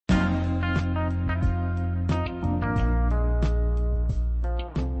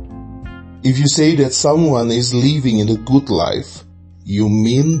If you say that someone is living in a good life, you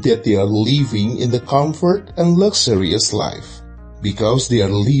mean that they are living in the comfort and luxurious life, because they are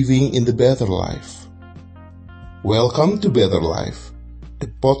living in the better life. Welcome to Better Life,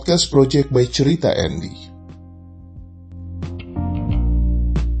 the podcast project by Cerita Andy.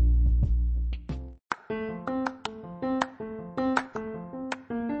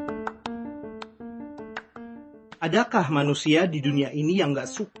 Adakah manusia di dunia ini yang gak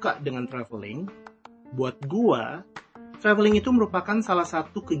suka dengan traveling? Buat gua, traveling itu merupakan salah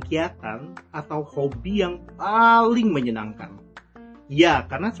satu kegiatan atau hobi yang paling menyenangkan. Ya,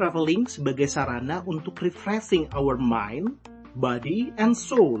 karena traveling sebagai sarana untuk refreshing our mind, body, and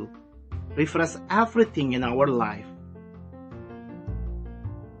soul. Refresh everything in our life.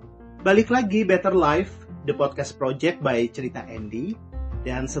 Balik lagi Better Life, the podcast project by Cerita Andy.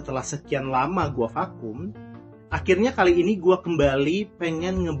 Dan setelah sekian lama gua vakum, akhirnya kali ini gue kembali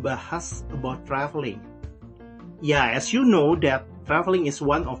pengen ngebahas about traveling. Ya, as you know that traveling is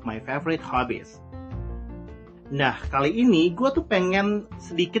one of my favorite hobbies. Nah, kali ini gue tuh pengen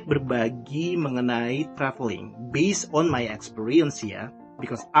sedikit berbagi mengenai traveling based on my experience ya,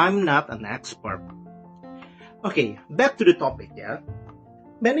 because I'm not an expert. Okay, back to the topic ya.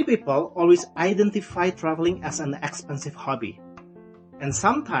 Many people always identify traveling as an expensive hobby. And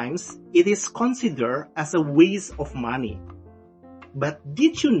sometimes it is considered as a waste of money. But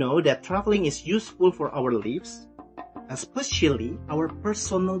did you know that traveling is useful for our lives, especially our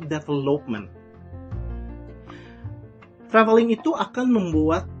personal development? Traveling itu akan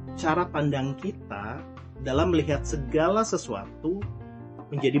membuat cara pandang kita dalam melihat segala sesuatu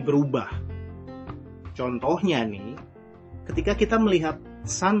menjadi berubah. Contohnya nih, ketika kita melihat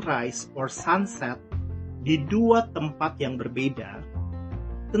sunrise or sunset di dua tempat yang berbeda,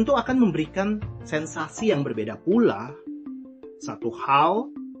 tentu akan memberikan sensasi yang berbeda pula. Satu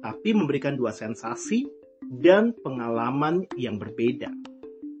hal, tapi memberikan dua sensasi dan pengalaman yang berbeda.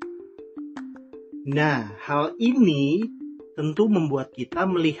 Nah, hal ini tentu membuat kita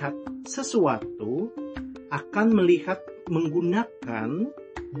melihat sesuatu akan melihat menggunakan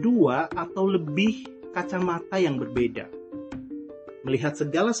dua atau lebih kacamata yang berbeda. Melihat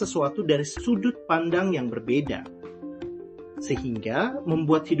segala sesuatu dari sudut pandang yang berbeda. Sehingga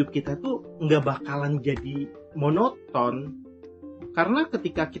membuat hidup kita tuh nggak bakalan jadi monoton. Karena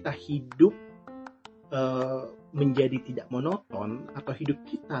ketika kita hidup menjadi tidak monoton, atau hidup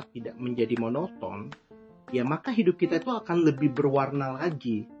kita tidak menjadi monoton, ya maka hidup kita itu akan lebih berwarna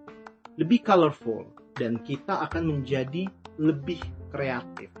lagi, lebih colorful, dan kita akan menjadi lebih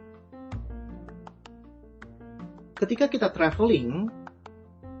kreatif. Ketika kita traveling,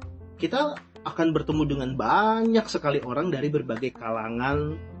 kita akan bertemu dengan banyak sekali orang dari berbagai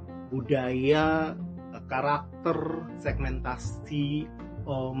kalangan, budaya, karakter, segmentasi,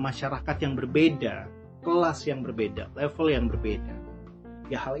 masyarakat yang berbeda, kelas yang berbeda, level yang berbeda.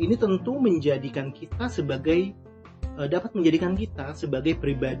 Ya, hal ini tentu dapat menjadikan kita sebagai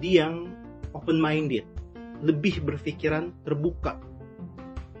pribadi yang open-minded, lebih berpikiran terbuka.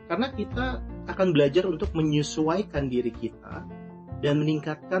 Karena kita akan belajar untuk menyesuaikan diri kita dan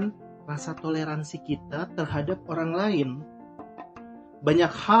meningkatkan rasa toleransi kita terhadap orang lain.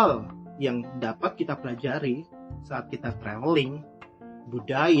 Banyak hal yang dapat kita pelajari saat kita traveling,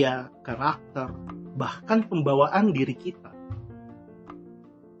 budaya, karakter, bahkan pembawaan diri kita.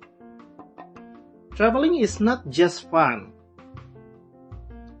 Traveling is not just fun,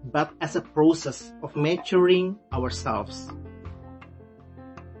 but as a process of maturing ourselves.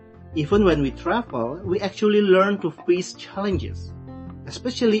 Even when we travel, we actually learn to face challenges.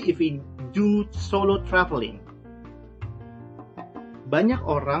 Especially if we do solo traveling. Banyak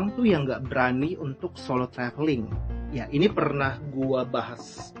orang tuh yang gak berani untuk solo traveling. Ya, ini pernah gua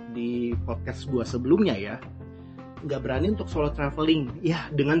bahas di podcast gua sebelumnya ya. Gak berani untuk solo traveling. Ya,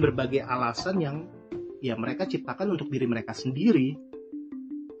 dengan berbagai alasan yang ya mereka ciptakan untuk diri mereka sendiri.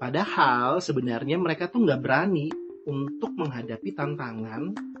 Padahal sebenarnya mereka tuh gak berani untuk menghadapi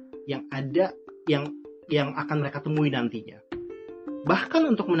tantangan yang ada, yang akan mereka temui nantinya. Bahkan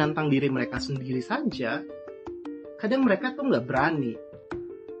untuk menantang diri mereka sendiri saja, kadang mereka tuh nggak berani.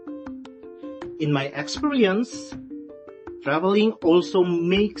 In my experience, traveling also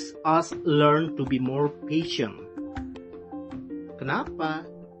makes us learn to be more patient. Kenapa?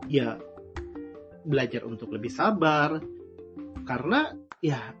 Ya, belajar untuk lebih sabar. Karena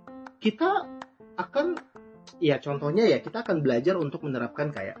ya kita akan, ya contohnya ya kita akan belajar untuk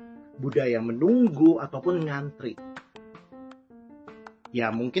menerapkan kayak budaya menunggu ataupun ngantri. Ya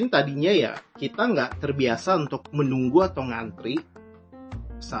mungkin tadinya ya kita nggak terbiasa untuk menunggu atau ngantri.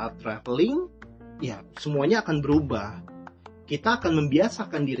 Saat traveling, ya semuanya akan berubah. kita akan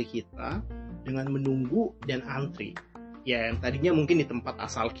membiasakan diri kita dengan menunggu dan antri. Ya, yang tadinya mungkin di tempat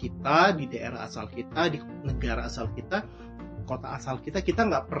asal kita, di daerah asal kita, di negara asal kita, kota asal kita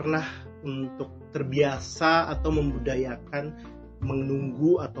nggak pernah untuk terbiasa atau membudayakan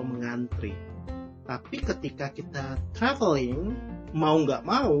menunggu atau mengantri. Tapi ketika kita traveling, mau nggak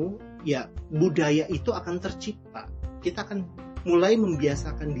mau, ya budaya itu akan tercipta. Kita akan mulai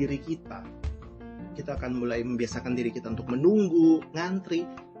membiasakan diri kita. Kita akan mulai membiasakan diri kita untuk menunggu, ngantri.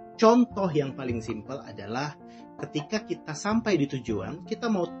 Contoh yang paling simpel adalah ketika kita sampai di tujuan, kita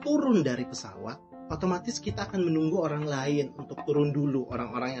mau turun dari pesawat, otomatis kita akan menunggu orang lain untuk turun dulu,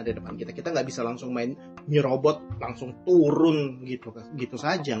 orang-orang yang ada di depan kita. Kita nggak bisa langsung main nyerobot, langsung turun gitu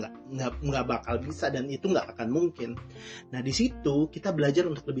saja, nggak bakal bisa, dan itu nggak akan mungkin. Nah, di situ kita belajar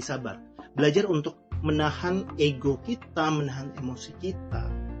untuk lebih sabar, belajar untuk menahan ego kita, menahan emosi kita,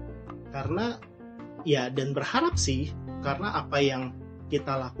 karena ya, dan berharap sih, karena apa yang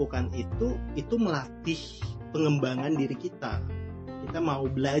kita lakukan itu melatih pengembangan diri kita. Kita mau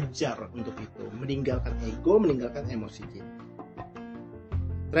belajar untuk itu, meninggalkan ego, meninggalkan emosi kita.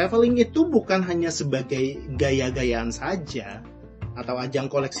 Traveling itu bukan hanya sebagai gaya-gayaan saja atau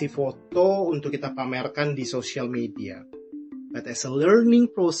ajang koleksi foto untuk kita pamerkan di sosial media, but as a learning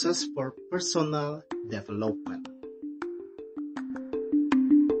process for personal development.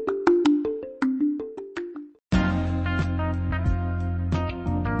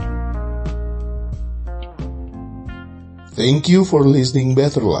 Thank you for listening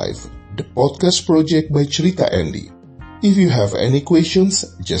Better Life, the podcast project by Cerita Andy. If you have any questions,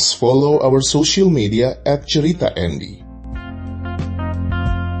 just follow our social media at Cerita Andy.